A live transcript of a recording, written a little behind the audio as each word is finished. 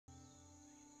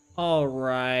All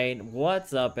right,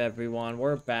 what's up, everyone?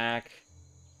 We're back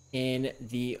in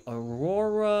the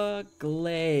Aurora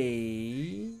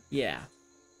Glade. Yeah.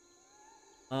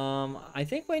 I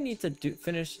think we need to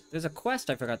finish. There's a quest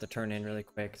I forgot to turn in really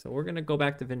quick, so we're gonna go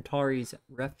back to Ventari's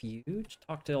refuge.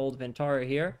 Talk to old Ventari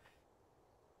here.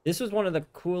 This was one of the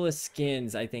coolest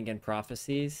skins I think in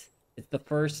Prophecies. It's the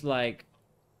first like,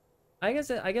 I guess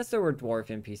there were dwarf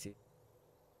NPCs.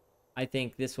 I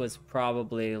think this was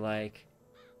probably like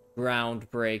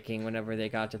groundbreaking whenever they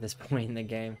got to this point in the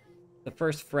game. The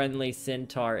first friendly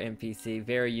centaur NPC,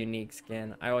 very unique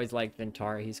skin. I always liked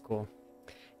Ventari, he's cool.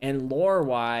 And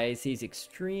lore-wise, he's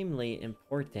extremely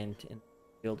important in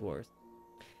Guild Wars.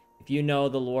 If you know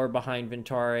the lore behind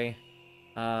Ventari,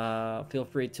 feel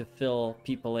free to fill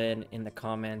people in the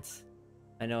comments.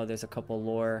 I know there's a couple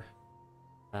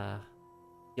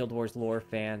Guild Wars lore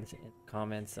fans in the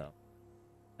comments, so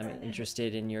I'm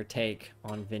interested in your take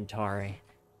on Ventari.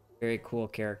 Very cool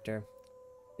character.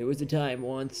 There was a time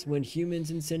once when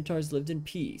humans and centaurs lived in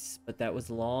peace, but that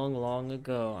was long, long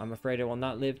ago. I'm afraid I will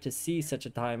not live to see such a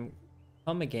time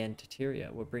come again to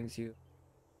Tyria. What brings you,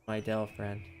 my Dell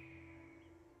friend?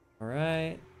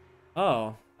 Alright.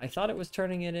 Oh, I thought it was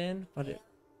turning it in, but it...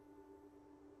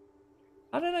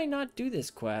 How did I not do this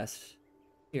quest?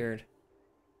 Weird.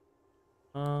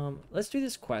 Let's do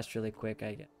this quest really quick,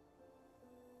 I guess.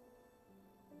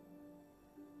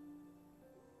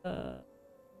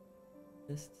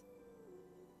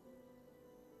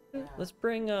 Let's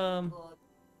bring the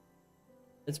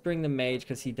mage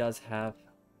because he does have.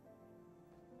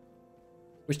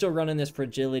 We're still running this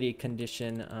fragility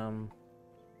condition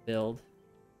build.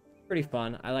 Pretty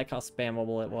fun. I like how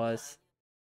spammable it was.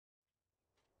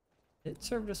 It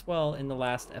served us well in the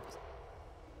last episode.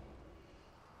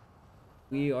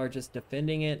 We are just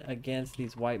defending it against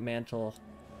these White Mantle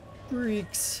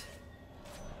freaks.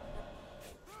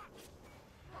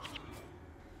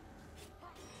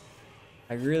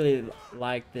 I really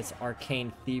like this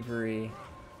arcane thievery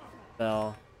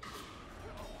spell.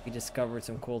 We discovered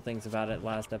some cool things about it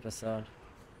last episode.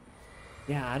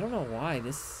 Yeah, I don't know why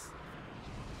this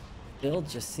build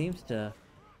just seems to...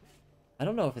 I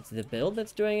don't know if it's the build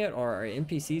that's doing it or our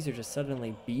NPCs are just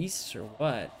suddenly beasts or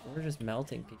what. We're just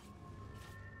melting people.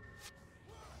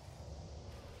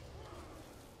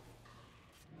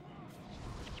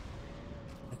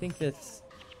 I think this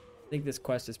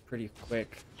quest is pretty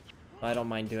quick. I don't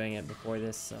mind doing it before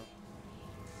this, so.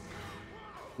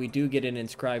 We do get an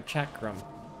inscribed chakram.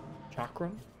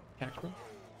 Chakram? Chakram?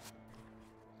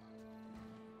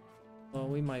 Well,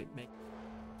 we might make...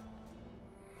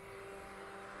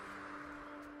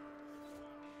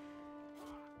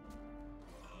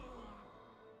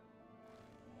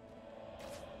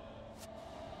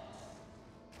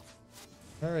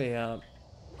 Hurry up.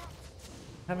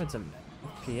 Having some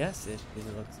FPS issues,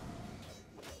 it looks.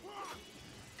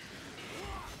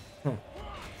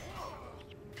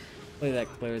 Hopefully that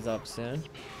clears up soon.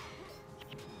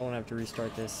 I won't have to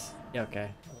restart this. Yeah,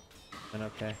 okay. And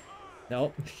okay.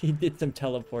 Nope, he did some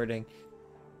teleporting.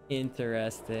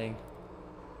 Interesting.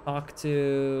 Talk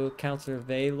to Counselor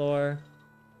Valor.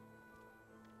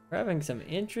 We're having some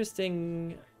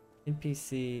interesting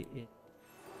NPC.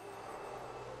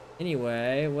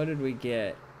 Anyway, what did we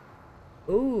get?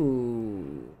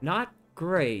 Ooh, not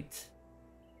great.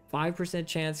 5%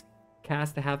 chance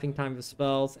cast the halving time of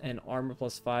spells and armor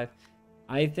 +5.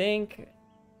 I think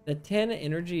the 10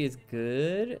 energy is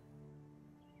good.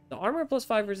 The armor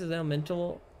 +5 versus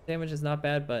elemental damage is not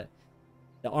bad, but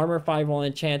the armor 5 while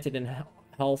enchanted and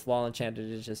health while enchanted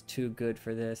is just too good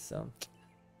for this. So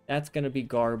that's gonna be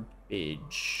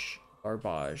garbage.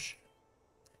 Garbage.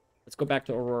 Let's go back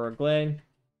to Aurora Glade.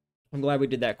 I'm glad we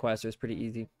did that quest. It was pretty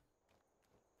easy.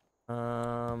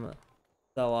 Sell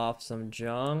off some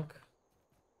junk.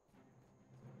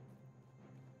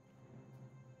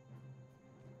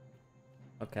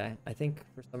 Okay, I think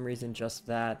for some reason just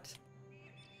that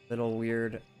little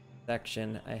weird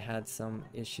section I had some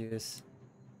issues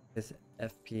with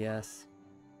FPS.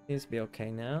 Seems to be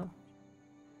okay now.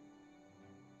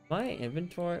 My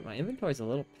inventory's a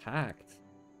little packed.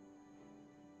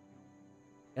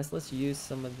 Guess let's use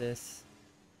some of this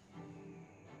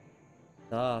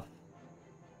stuff.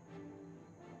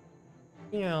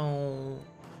 You know.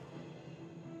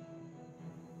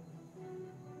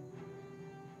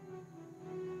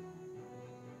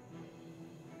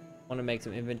 Want to make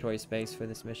some inventory space for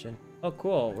this mission. Oh,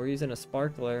 cool. We're using a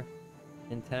sparkler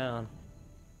in town.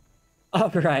 All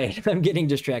right, I'm getting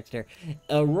distracted here.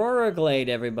 Aurora Glade,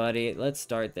 everybody. Let's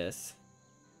start this.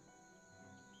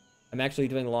 I'm actually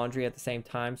doing laundry at the same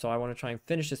time, so I want to try and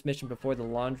finish this mission before the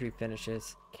laundry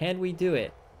finishes. Can we do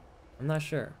it? I'm not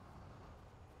sure.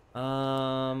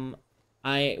 What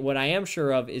I am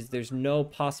sure of is there's no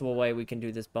possible way we can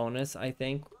do this bonus, I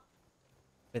think,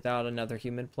 without another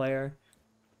human player.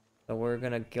 So we're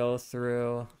gonna go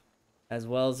through as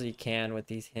well as we can with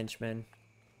these henchmen.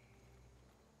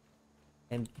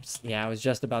 And yeah, I was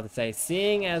just about to say,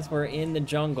 seeing as we're in the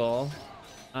jungle,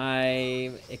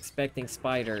 I'm expecting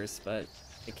spiders, but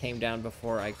it came down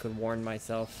before I could warn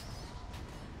myself.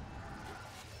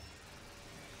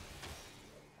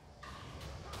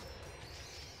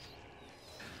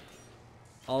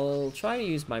 I'll try to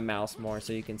use my mouse more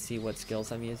so you can see what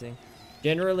skills I'm using.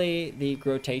 Generally, the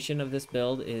rotation of this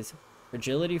build is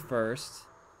Fragility first,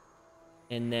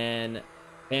 and then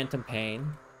Phantom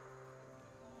Pain.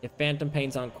 If Phantom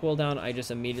Pain's on cooldown, I just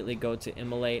immediately go to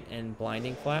Immolate and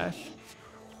Blinding Flash.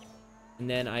 And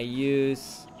then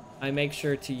I make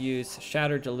sure to use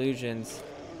Shattered Delusions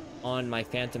on my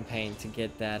Phantom Pain to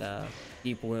get that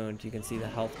deep wound. You can see the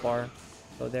health bar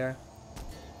go there.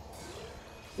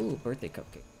 Ooh, birthday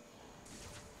cupcake.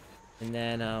 And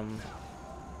then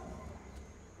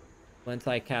once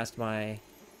I cast my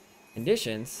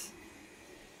conditions,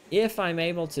 if I'm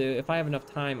able to, if I have enough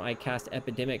time, I cast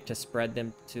Epidemic to spread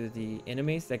them to the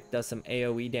enemies. That does some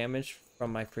AoE damage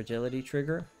from my fragility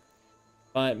trigger.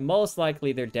 But most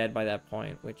likely they're dead by that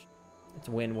point, which it's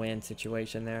a win-win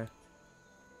situation there.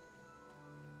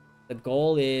 The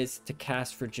goal is to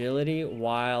cast fragility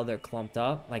while they're clumped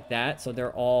up like that, so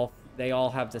they all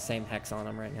have the same hex on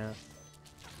them right now.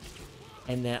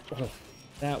 And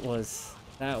that was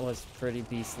pretty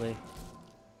beastly.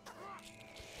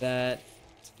 That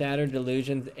Shattered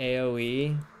Delusions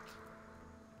AoE,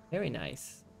 very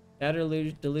nice.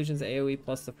 Shattered Delusions AoE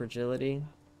plus the fragility.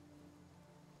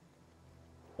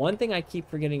 One thing I keep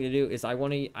forgetting to do is I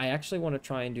actually want to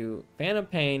try and do Phantom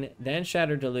Pain, then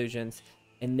Shattered Delusions,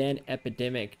 and then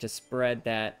Epidemic to spread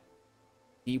that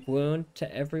deep wound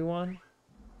to everyone.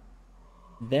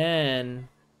 Then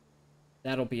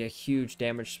that'll be a huge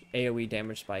damage, AoE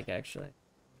damage spike, actually.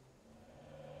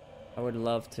 I would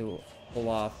love to pull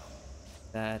off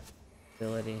that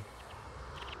ability.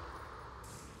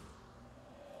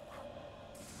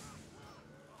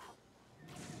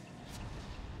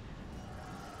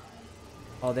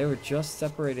 Oh, they were just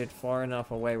separated far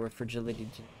enough away with fragility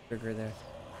to trigger there.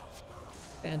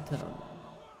 Phantom.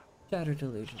 Shattered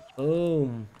Delusion.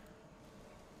 Boom.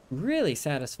 Really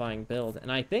satisfying build.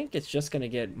 And I think it's just going to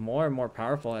get more and more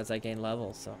powerful as I gain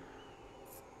levels. So,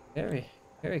 very,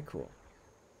 very cool.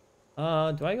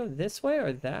 Do I go this way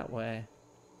or that way?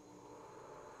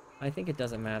 I think it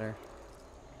doesn't matter.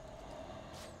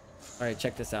 Alright,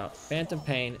 check this out. Phantom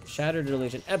Pain, Shattered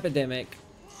Delusion, Epidemic.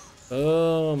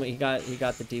 Boom! He got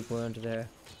the deep wound there.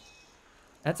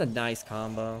 That's a nice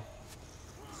combo.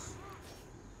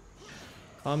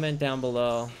 Comment down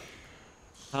below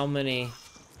how many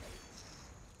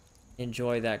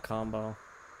enjoy that combo.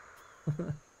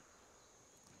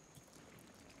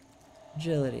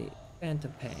 Agility,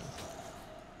 Phantom Pain,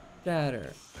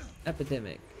 Shatter,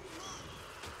 Epidemic.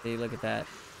 See, look at that.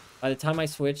 By the time I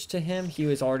switched to him, he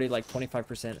was already like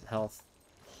 25% health.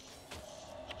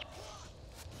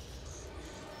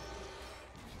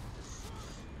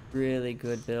 Really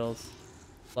good builds.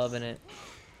 Loving it.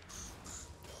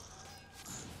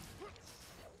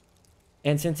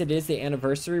 And since it is the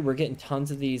anniversary, we're getting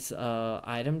tons of these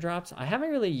item drops. I haven't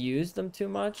really used them too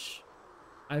much.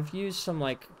 I've used some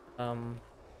like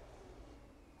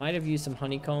might have used some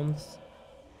honeycombs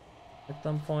at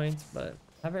some points, but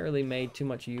haven't really made too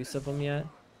much use of them yet.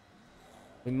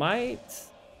 We might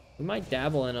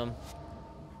dabble in them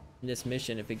in this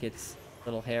mission if it gets a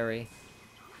little hairy.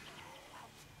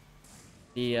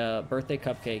 The birthday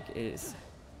cupcake is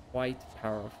quite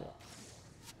powerful.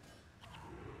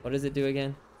 What does it do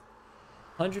again?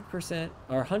 100%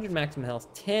 or 100 maximum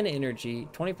health, 10 energy,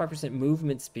 25%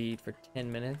 movement speed for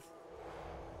 10 minutes.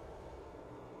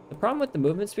 The problem with the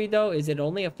movement speed though is it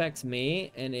only affects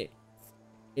me, and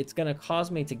it's gonna cause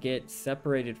me to get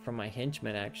separated from my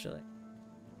henchmen actually.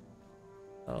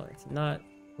 Oh, it's not.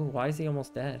 Ooh, why is he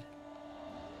almost dead?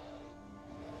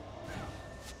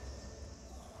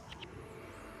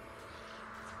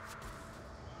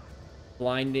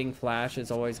 Blinding Flash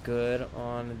is always good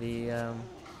on the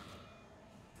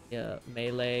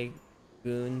melee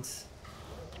goons.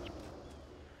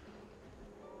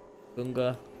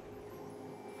 Boonga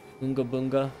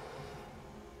Boonga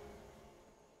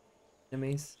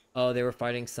enemies. Oh, they were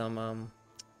fighting some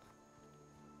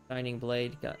Shining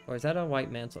Blade. Or is that a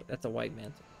White Mantle? That's a White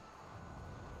Mantle.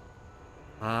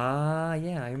 Ah,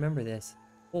 yeah, I remember this.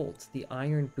 Bolt, the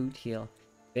Iron Boot Heel.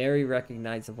 Very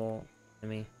recognizable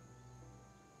enemy.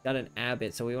 Got an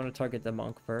Abbot, so we want to target the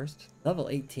monk first. Level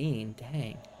 18,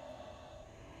 dang.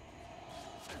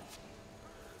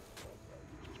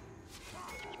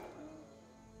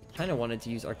 kind of wanted to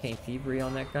use Arcane Thievery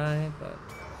on that guy, but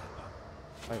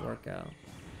might work out.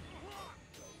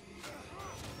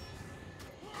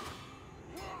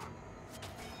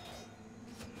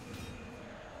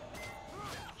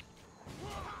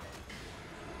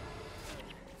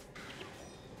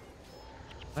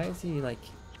 Why is he like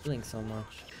healing so much?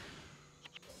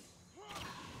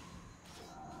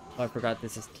 Oh, I forgot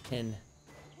this is 10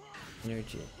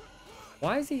 energy.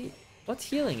 Why is he... What's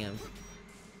healing him?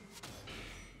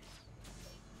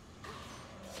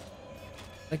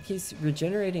 Like he's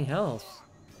regenerating health.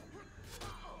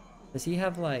 Does he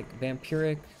have like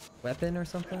vampiric weapon or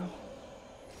something?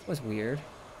 That was weird.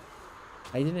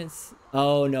 I didn't...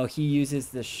 Oh no, he uses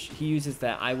the... he uses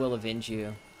that I will avenge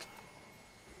you.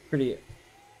 Pretty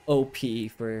OP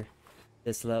for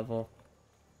this level.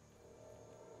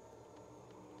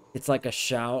 It's like a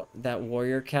shout that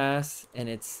warrior casts, and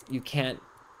it's you can't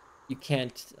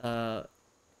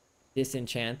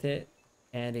disenchant it,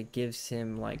 and it gives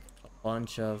him like a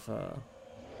bunch of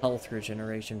health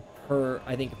regeneration per,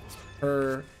 I think it's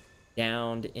per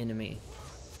downed enemy.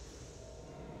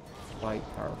 Quite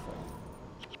powerful.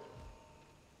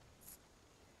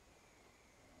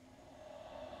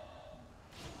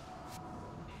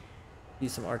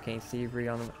 Use some Arcane Thievery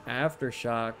on him.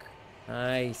 Aftershock.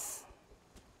 Nice.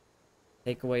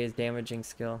 Take away his damaging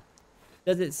skill.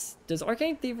 Does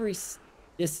Arcane Thievery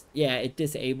yeah, it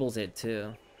disables it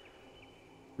too.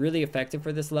 Really effective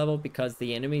for this level because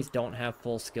the enemies don't have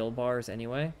full skill bars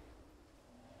anyway.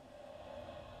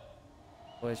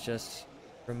 So it just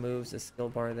removes a skill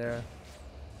bar there.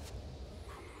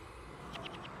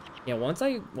 Yeah, once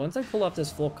I pull off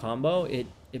this full combo, it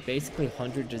basically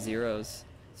 100 to zeros,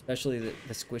 especially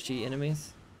the squishy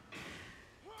enemies.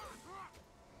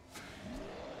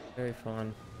 Very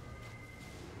fun.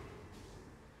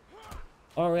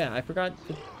 Oh yeah, I forgot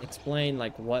to explain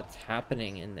like what's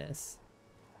happening in this.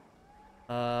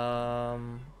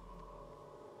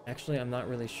 Actually, I'm not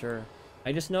really sure.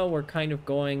 I just know we're kind of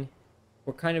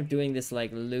doing this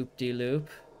like loop-de-loop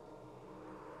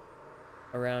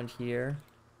around here.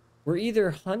 We're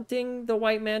either hunting the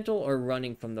White Mantle or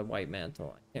running from the White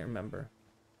Mantle. I can't remember.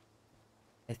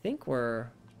 I think we're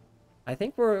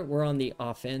on the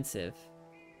offensive.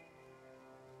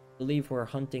 I believe we're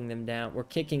hunting them down. We're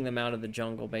kicking them out of the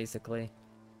jungle, basically.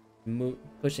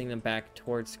 Pushing them back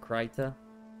towards Kryta.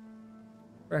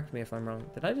 Correct me if I'm wrong.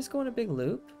 Did I just go in a big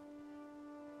loop?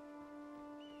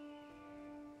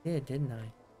 I did, didn't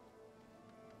I?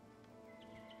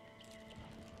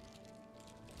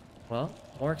 Well,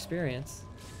 more experience.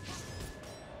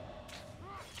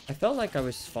 I felt like I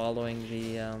was following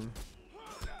the,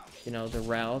 you know, the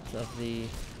route of the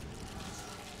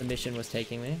mission was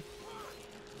taking me.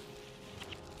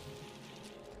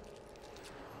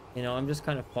 You know, I'm just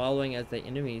kind of following as the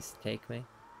enemies take me.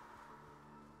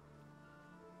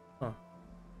 Huh.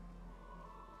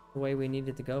 The way we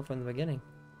needed to go from the beginning.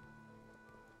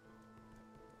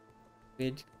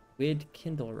 We'd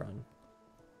Kindle Run.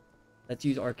 Let's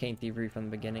use Arcane Thievery from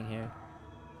the beginning here.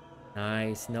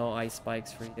 Nice. No ice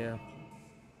spikes for you.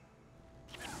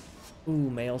 Ooh,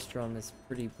 Maelstrom is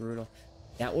pretty brutal.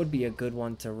 That would be a good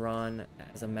one to run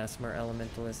as a Mesmer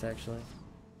Elementalist, actually.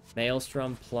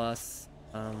 Maelstrom plus...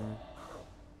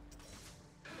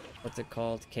 what's it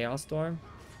called? Chaos Storm?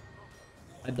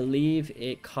 I believe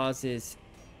it causes...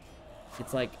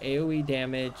 It's like AoE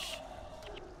damage,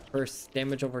 burst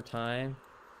damage over time,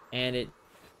 and it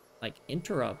like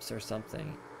interrupts or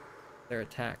something. They're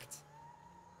attacked.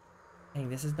 Dang,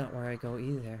 this is not where I go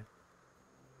either.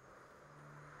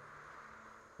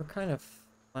 We're kind of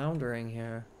floundering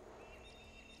here.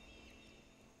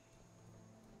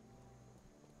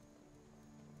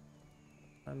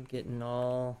 I'm getting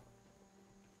all...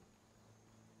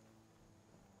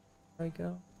 Where do I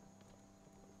go?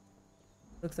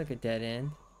 Looks like a dead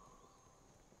end.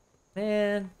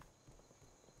 Man.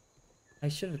 I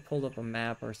should have pulled up a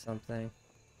map or something.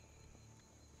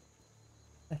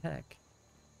 What the heck?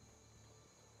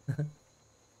 I'm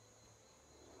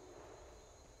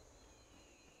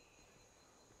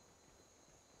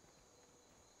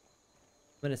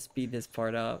gonna speed this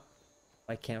part up.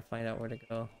 I can't find out where to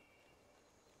go.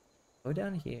 Go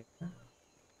down here.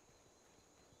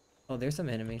 Oh, there's some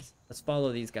enemies. Let's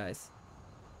follow these guys.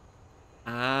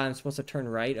 Ah, I'm supposed to turn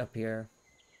right up here.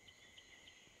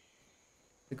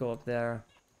 To go up there.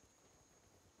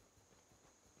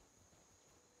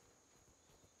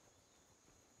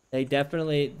 The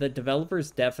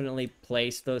developers definitely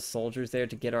placed those soldiers there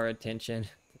to get our attention.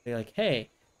 They're like, hey,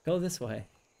 go this way.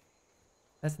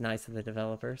 That's nice of the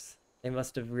developers. They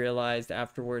must have realized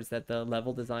afterwards that the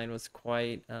level design was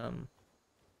quite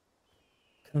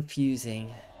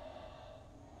confusing.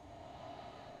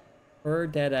 Per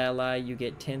dead ally, you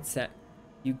get 10 sec.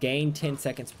 You gain 10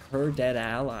 seconds per dead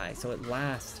ally, so it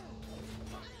lasts.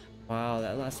 Wow,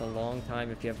 that lasts a long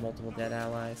time if you have multiple dead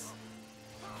allies.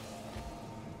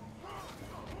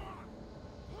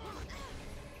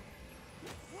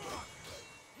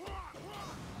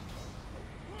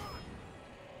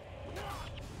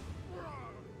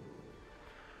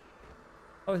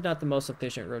 Oh, it's not the most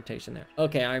efficient rotation there.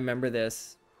 Okay, I remember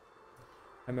this.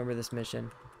 I remember this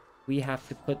mission. We have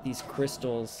to put these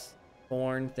crystals,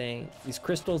 these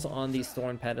crystals on these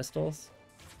thorn pedestals.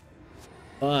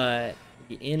 But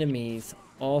the enemies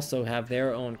also have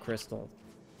their own crystals.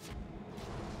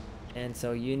 And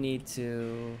so you need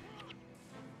to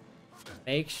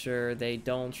make sure they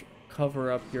don't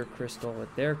cover up your crystal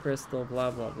with their crystal,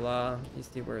 blah, blah, blah. You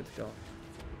see where it's going.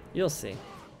 You'll see.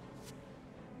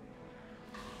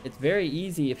 It's very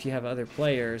easy if you have other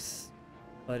players,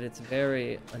 but it's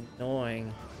very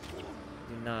annoying if you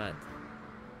do not.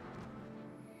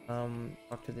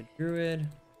 Talk to the druid.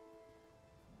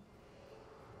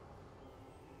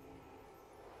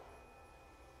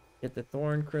 Get the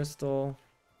thorn crystal.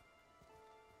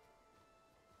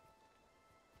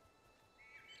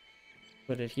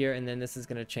 Put it here, and then this is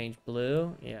gonna change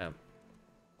blue. Yeah.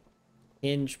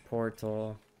 Hinge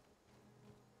portal.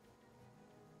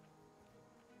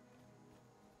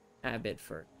 Habit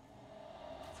first.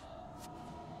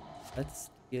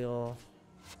 Let's steal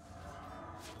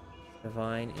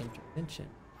divine intervention.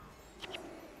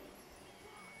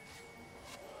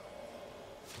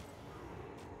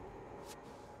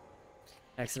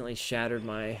 Accidentally shattered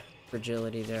my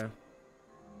fragility there.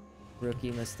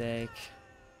 Rookie mistake.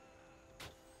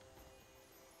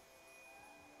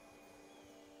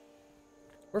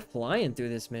 We're flying through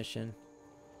this mission.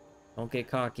 Don't get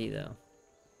cocky though.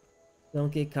 Don't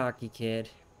get cocky, kid.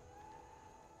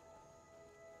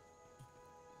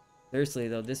 Seriously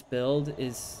though, this build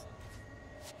is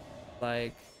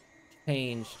like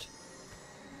changed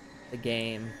the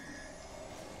game.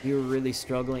 We were really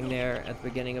struggling there at the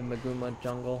beginning of Maguma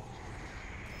Jungle.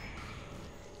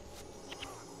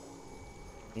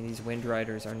 I mean, these Wind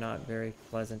Riders are not very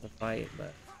pleasant to fight,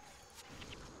 but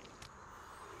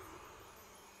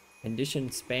condition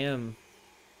spam,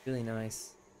 really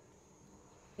nice.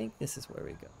 I think this is where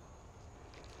we go.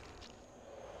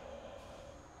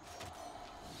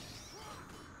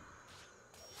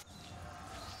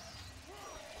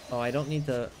 Oh, I don't need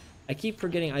to... I keep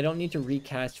forgetting I don't need to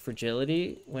recast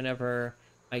fragility whenever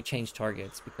I change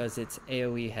targets because it's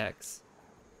AoE hex.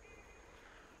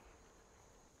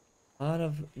 A lot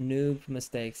of noob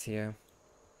mistakes here.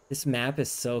 This map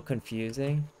is so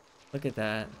confusing. Look at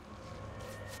that.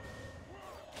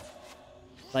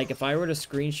 Like, if I were to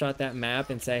screenshot that map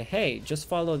and say, hey, just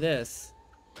follow this,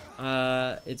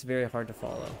 it's very hard to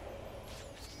follow.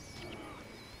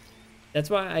 That's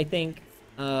why I think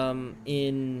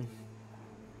in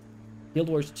Guild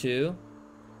Wars 2,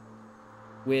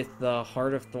 with the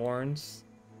Heart of Thorns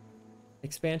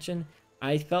expansion,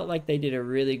 I felt like they did a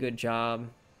really good job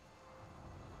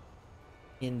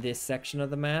in this section of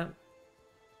the map,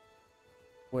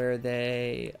 where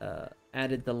they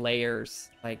added the layers,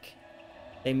 like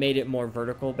they made it more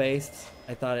vertical based.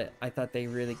 I thought they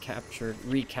really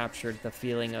recaptured the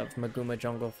feeling of Maguma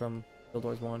Jungle from Guild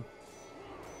Wars 1.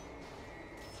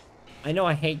 I know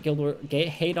I hate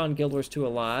hate on Guild Wars 2 a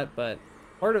lot, but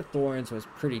Heart of Thorns was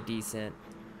pretty decent.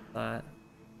 What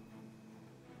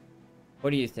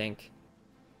do you think?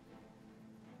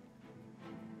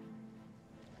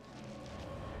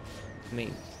 I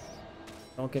mean,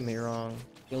 don't get me wrong,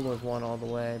 Guild Wars 1 all the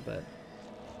way, but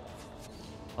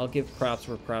I'll give props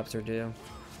where props are due.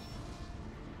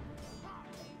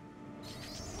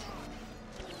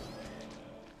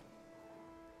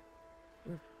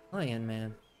 We're flying,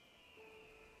 man.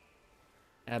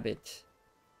 Abbott.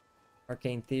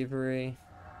 Arcane Thievery.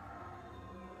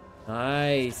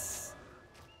 Nice.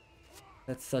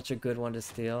 That's such a good one to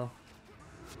steal.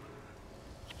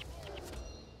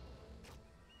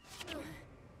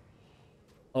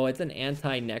 Oh, it's an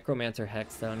anti-necromancer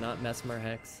hex though, not mesmer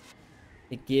hex.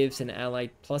 It gives an ally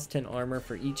plus 10 armor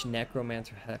for each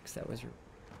necromancer hex that was...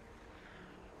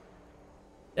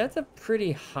 That's a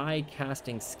pretty high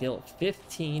casting skill.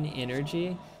 15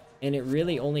 energy, and it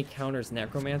really only counters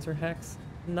necromancer hex.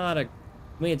 Not a... I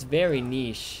mean, it's very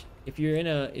niche. If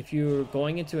you're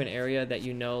going into an area that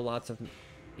you know lots of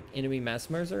enemy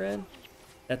mesmers are in,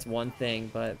 that's one thing,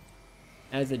 but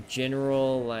as a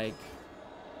general, like,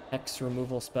 hex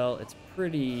removal spell, it's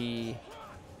pretty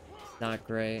not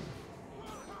great.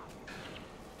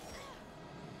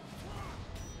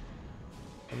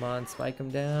 Come on, spike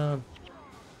him down.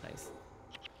 Nice. Is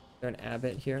there an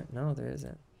abbot here? No, there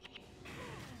isn't.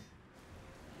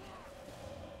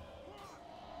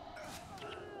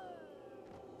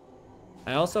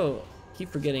 I also keep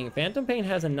forgetting Phantom Pain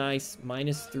has a nice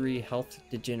 -3 health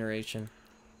degeneration.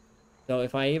 So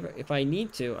if I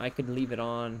need to, I could leave it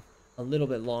on a little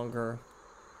bit longer,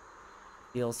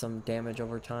 deal some damage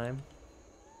over time.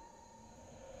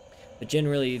 But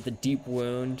generally, the deep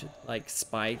wound like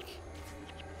spike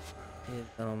is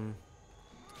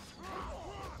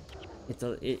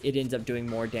it ends up doing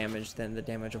more damage than the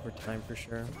damage over time for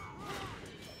sure.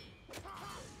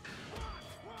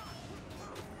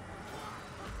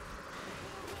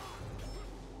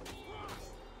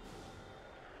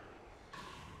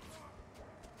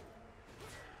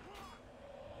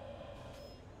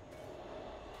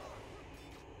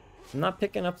 I'm not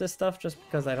picking up this stuff just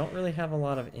because I don't really have a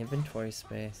lot of inventory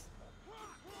space.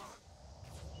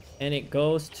 And it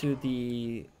goes to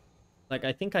the, like,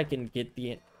 I think I can get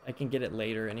it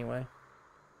later anyway.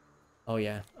 Oh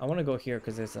yeah, I want to go here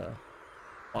because there's a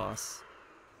boss.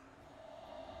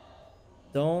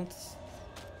 Don't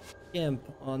skimp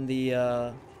on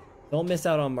the, don't miss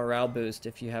out on morale boost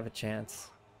if you have a chance.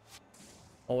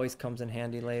 Always comes in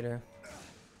handy later.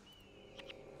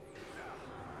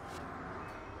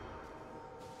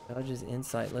 Judge's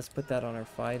insight, let's put that on our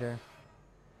fighter.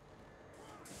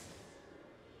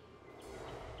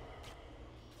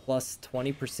 Plus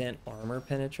 20% armor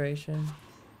penetration.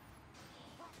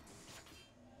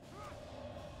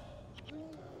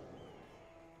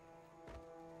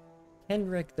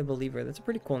 Henrik the Believer, that's a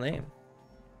pretty cool name.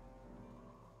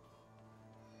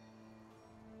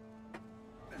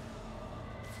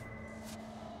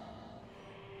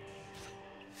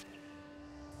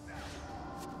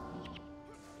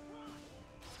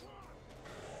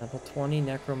 Level 20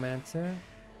 Necromancer.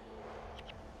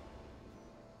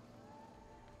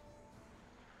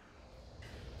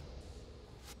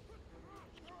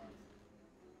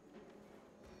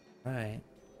 Alright.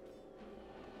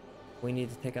 We need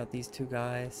to take out these two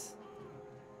guys.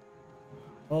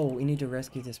 Oh, we need to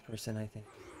rescue this person, I think.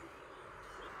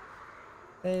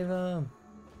 Save him.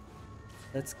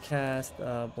 Let's cast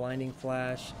Blinding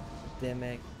Flash,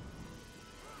 Epidemic.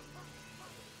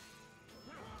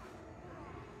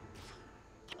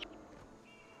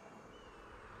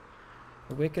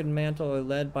 The Wicked Mantle are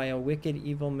led by a wicked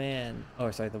evil man.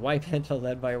 Oh, sorry, the White Mantle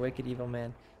led by a wicked evil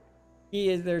man. He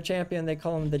is their champion. They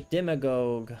call him the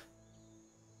Demagogue.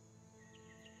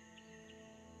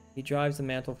 He drives the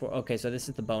mantle for... Okay, so this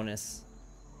is the bonus.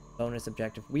 Bonus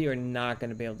objective. We are not going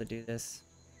to be able to do this.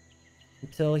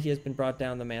 Until he has been brought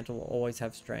down, the mantle will always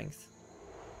have strength.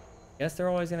 Guess they're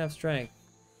always going to have strength.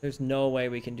 There's no way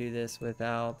we can do this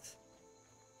without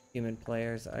human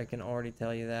players. I can already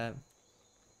tell you that.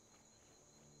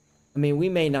 I mean, we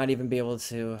may not even be able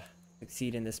to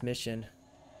succeed in this mission.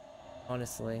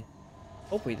 Honestly.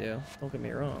 Hope we do. Don't get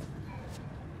me wrong.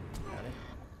 Got it.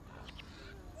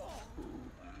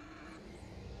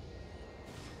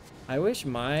 I wish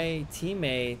my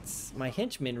teammates, my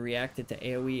henchmen, reacted to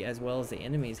AoE as well as the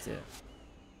enemies do.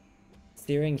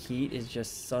 Steering heat is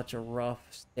just such a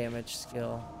rough damage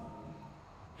skill.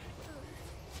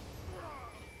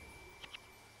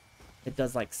 It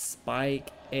does like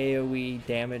spike AoE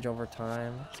damage over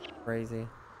time. It's crazy.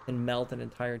 Can melt an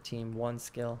entire team, one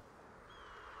skill.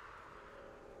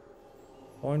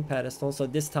 Horn pedestal. So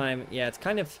this time, yeah, it's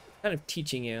kind of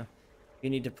teaching you. You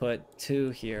need to put 2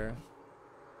 here.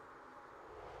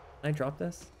 Can I drop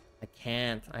this? I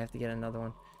can't. I have to get another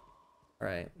one. All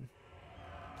right.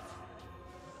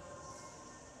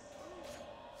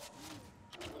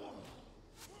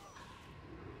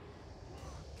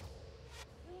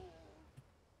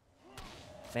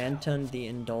 Phantom the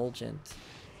Indulgent.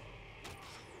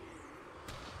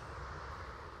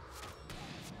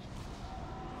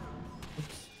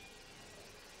 Oops.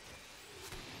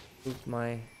 Moved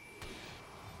my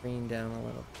screen down a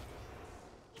little.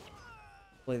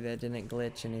 Hopefully that didn't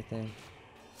glitch anything.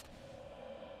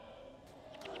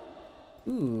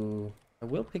 Ooh, I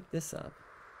will pick this up.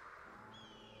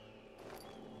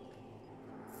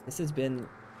 This has been...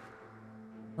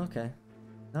 Okay,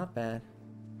 not bad.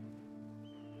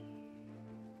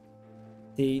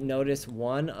 See, notice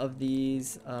one of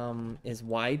these is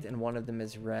white and one of them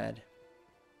is red.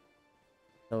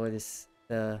 So it is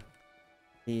the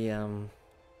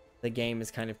game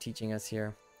is kind of teaching us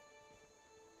here.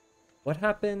 What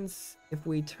happens if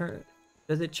we turn...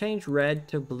 Does it change red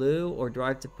to blue, or do I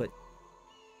have to put...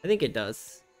 I think it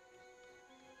does.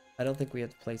 I don't think we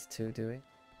have to place 2, do we?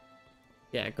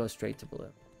 Yeah, it goes straight to blue.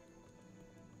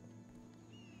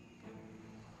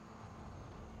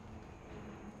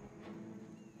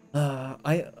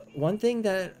 One thing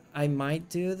that I might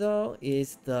do though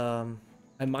is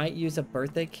I might use a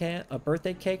birthday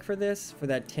cake for this, for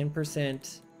that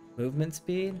 10% movement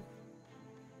speed.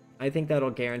 I think that'll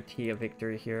guarantee a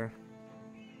victory here.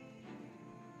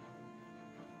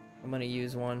 I'm gonna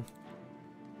use one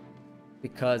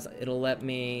because it'll let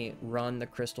me run the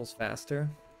crystals faster,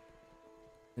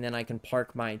 and then I can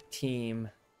park my team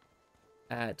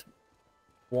at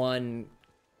one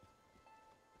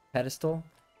pedestal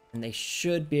and they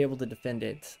should be able to defend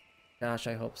it. Gosh,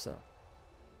 I hope so.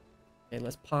 Okay,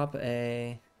 let's pop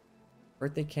a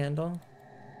birthday candle.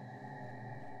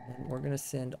 And we're gonna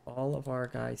send all of our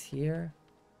guys here.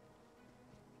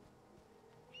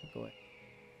 Go ahead.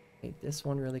 Make this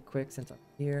one really quick since I'm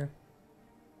here.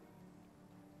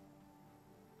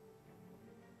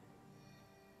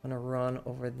 I'm gonna run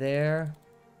over there.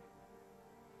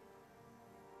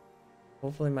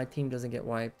 Hopefully my team doesn't get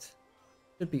wiped.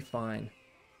 Should be fine.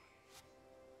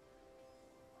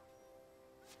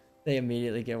 They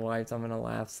immediately get wiped. I'm gonna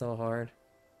laugh so hard.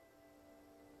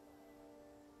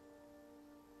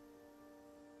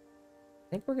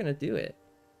 I think we're gonna do it.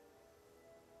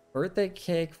 Birthday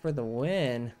cake for the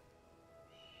win.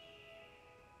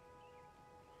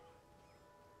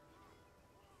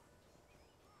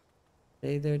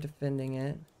 They're defending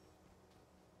it.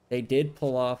 They did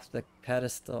pull off the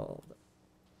pedestal.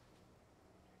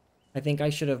 I think I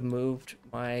should have moved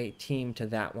my team to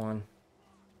that one.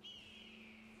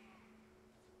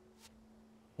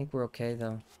 I think we're okay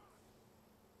though.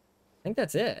 I think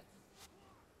that's it.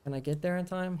 Can I get there in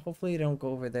time? Hopefully you don't go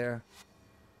over there.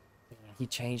 He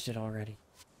changed it already.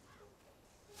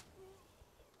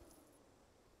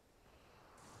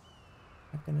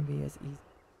 Not gonna be as easy.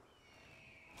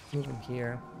 Move him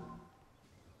here.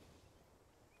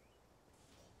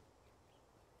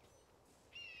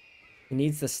 He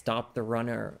needs to stop the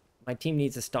runner. My team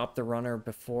needs to stop the runner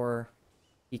before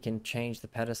he can change the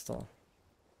pedestal.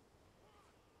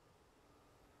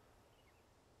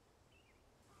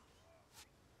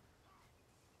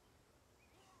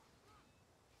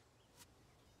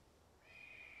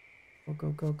 Go, go,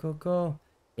 go, go, go.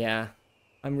 Yeah,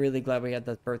 I'm really glad we had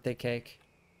the birthday cake.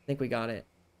 I think we got it.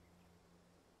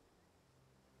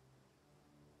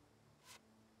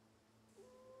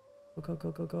 Go, go,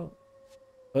 go, go, go.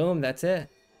 Boom, that's it.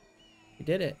 We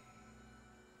did it.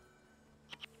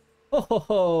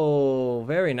 Oh,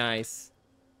 very nice.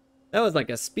 That was like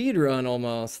a speed run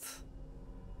almost.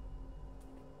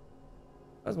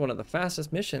 That was one of the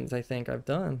fastest missions I think I've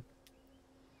done.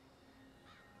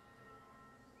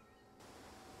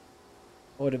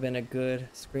 Would have been a good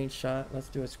screenshot. Let's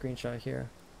do a screenshot here.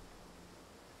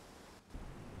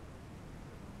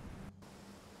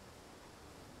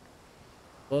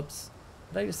 Whoops.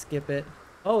 Did I just skip it?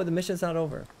 Oh, the mission's not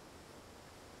over.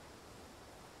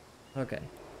 Okay.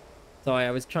 So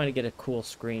I was trying to get a cool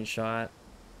screenshot.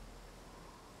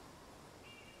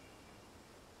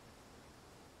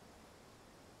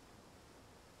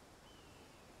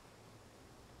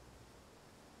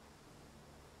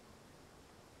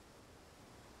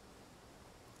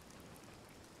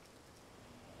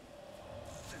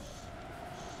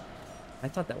 I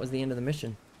thought that was the end of the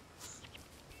mission.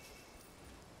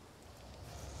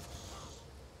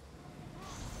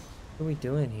 What are we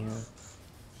doing here?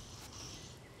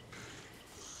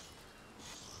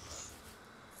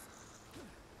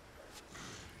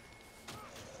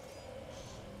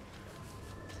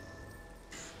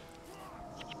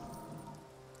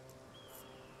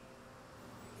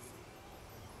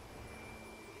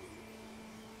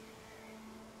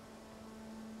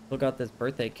 Look out this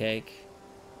birthday cake.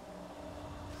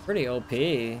 Pretty OP.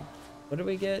 What did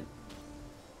we get?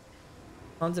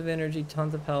 Tons of energy,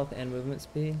 tons of health, and movement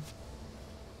speed.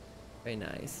 Very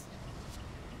nice.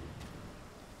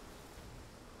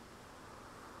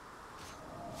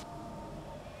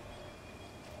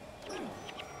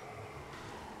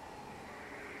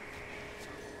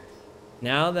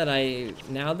 Now that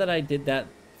I did that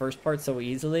first part so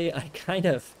easily, I kind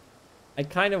of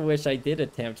wish I did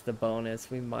attempt the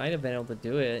bonus. We might have been able to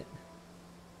do it.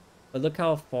 But look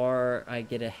how far I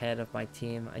get ahead of my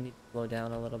team. I need to slow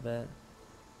down a little bit.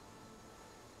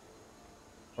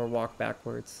 Or walk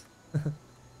backwards.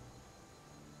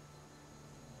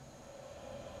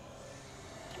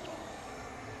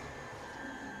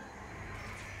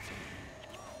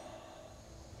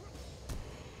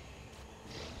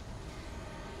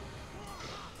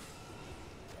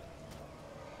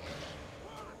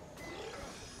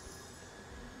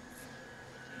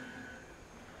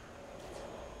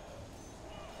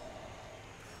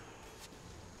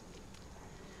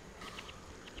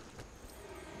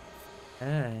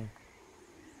 Okay.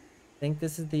 I think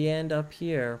this is the end up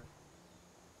here.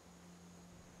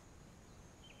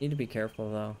 Need to be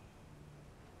careful though.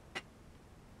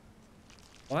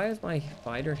 Why is my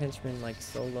fighter henchman like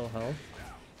so low health?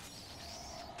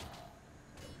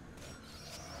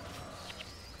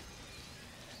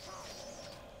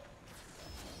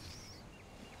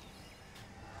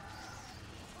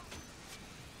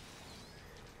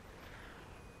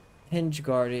 Henge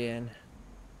Guardian.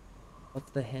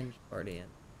 What's the Henge Guardian?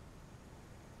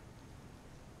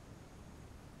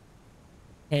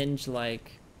 Henge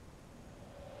like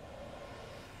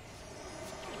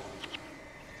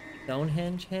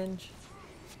Stonehenge henge?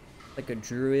 Like a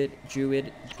druidic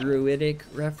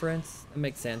reference? That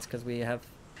makes sense because we have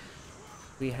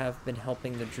been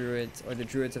helping the druids, or the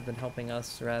druids have been helping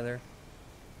us rather.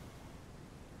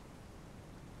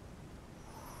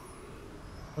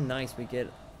 Oh nice, we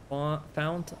get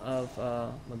Fount of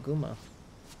Maguma.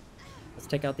 Let's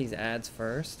take out these ads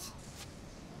first.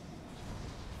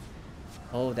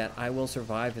 Oh, that I Will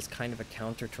Survive is kind of a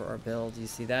counter to our build. You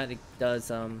see that? It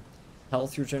does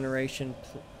health regeneration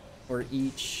for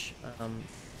each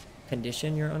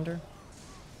condition you're under.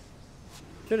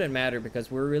 Shouldn't matter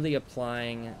because we're really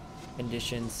applying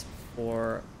conditions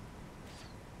for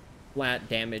flat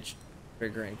damage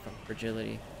triggering from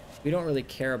fragility. We don't really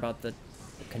care about the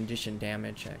condition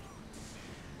damage. It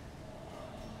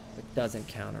doesn't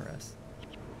counter us.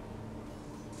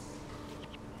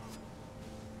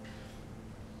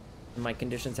 My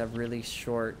conditions have really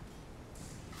short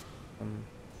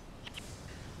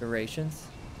durations.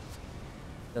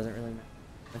 Doesn't really matter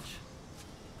much.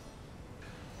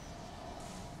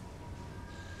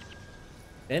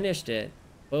 Finished it.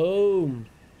 Boom.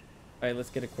 All right, let's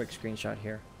get a quick screenshot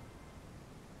here.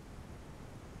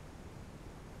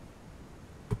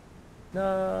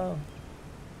 No.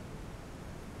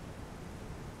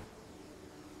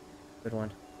 Good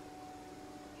one.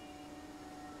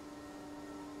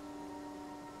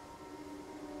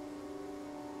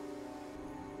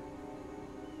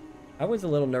 I was a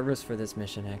little nervous for this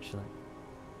mission, actually.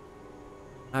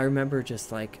 I remember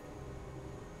just like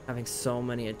having so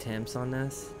many attempts on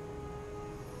this.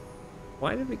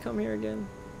 Why did we come here again?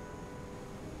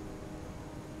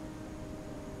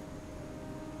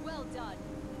 Well done.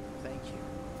 Thank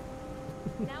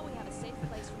you. Now we have a safe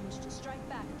place from which to strike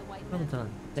back at the White Well Mantle.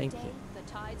 done. Thank Today, you. the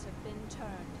tides have been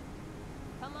turned.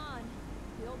 Come on.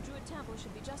 The old Druid temple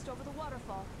should be just over the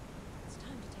waterfall. It's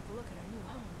time to take a look at our new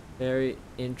home. Very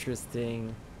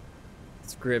interesting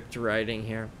script writing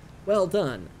here. Well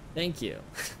done. Thank you.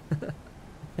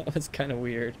 That was kind of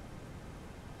weird.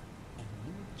 A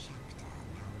new chapter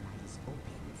now lies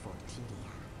open for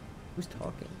Tilia. Who's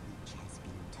talking? Which has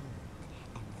been turned,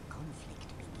 and the conflict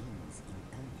begins in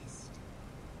earnest.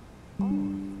 All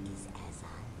is as I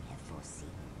have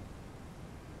foreseen.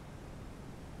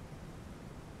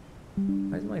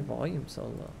 Why is my volume so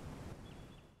low?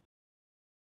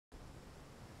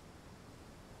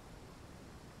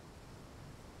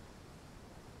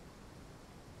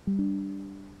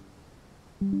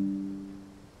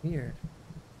 Weird.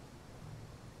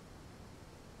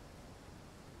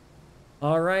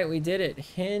 All right, we did it.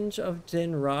 Henge of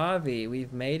Denravi.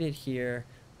 We've made it here.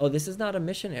 Oh, this is not a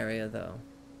mission area though.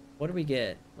 What do we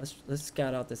get? Let's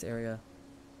scout out this area.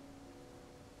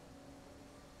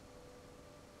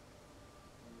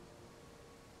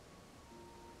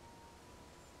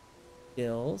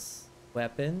 Skills,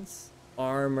 weapons,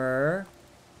 armor.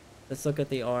 Let's look at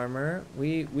the armor.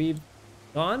 We've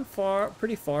gone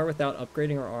pretty far without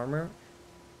upgrading our armor.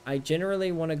 I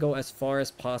generally want to go as far as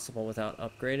possible without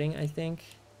upgrading, I think.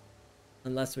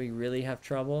 Unless we really have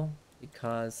trouble.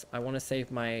 Because I want to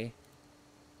save my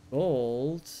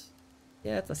gold.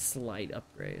 Yeah, it's a slight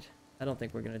upgrade. I don't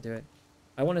think we're going to do it.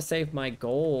 I want to save my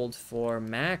gold for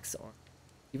max armor.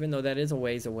 Even though that is a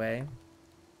ways away.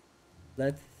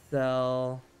 Let's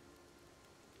sell...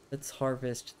 Let's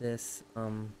harvest this.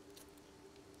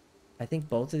 I think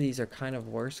both of these are kind of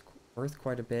worth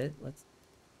quite a bit.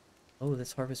 Oh,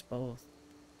 let's harvest both.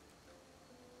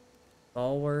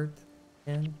 Stalwart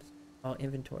and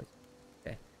inventory.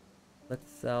 Okay,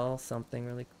 let's sell something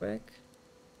really quick.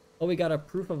 Oh, we got a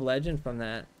proof of legend from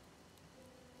that.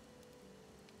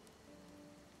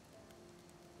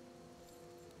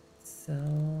 So,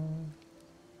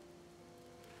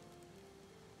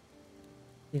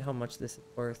 see how much this is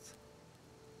worth.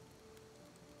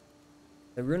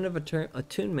 The Rune of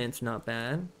Attunement's not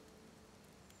bad.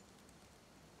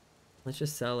 Let's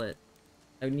just sell it.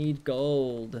 I need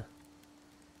gold.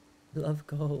 I love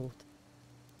gold.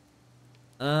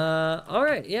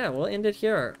 Alright, yeah, we'll end it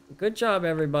here. Good job,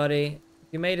 everybody.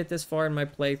 If you made it this far in my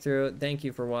playthrough, thank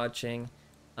you for watching.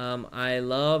 I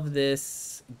love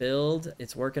this build.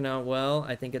 It's working out well.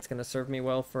 I think it's going to serve me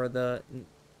well for the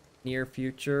near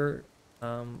future.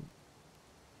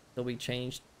 Till we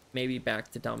change maybe back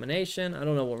to domination. I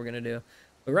don't know what we're going to do.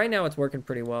 But right now it's working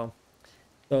pretty well.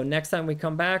 So next time we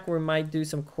come back, we might do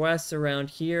some quests around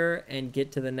here and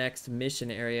get to the next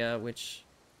mission area, which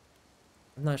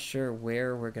I'm not sure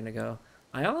where we're going to go.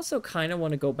 I also kind of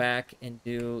want to go back and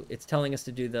do... It's telling us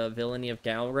to do the Villainy of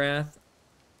Galrath.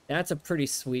 That's a pretty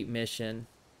sweet mission.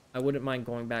 I wouldn't mind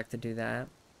going back to do that.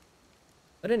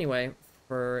 But anyway,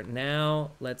 for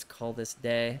now, let's call this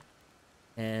day.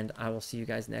 And I will see you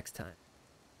guys next time.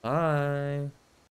 Bye.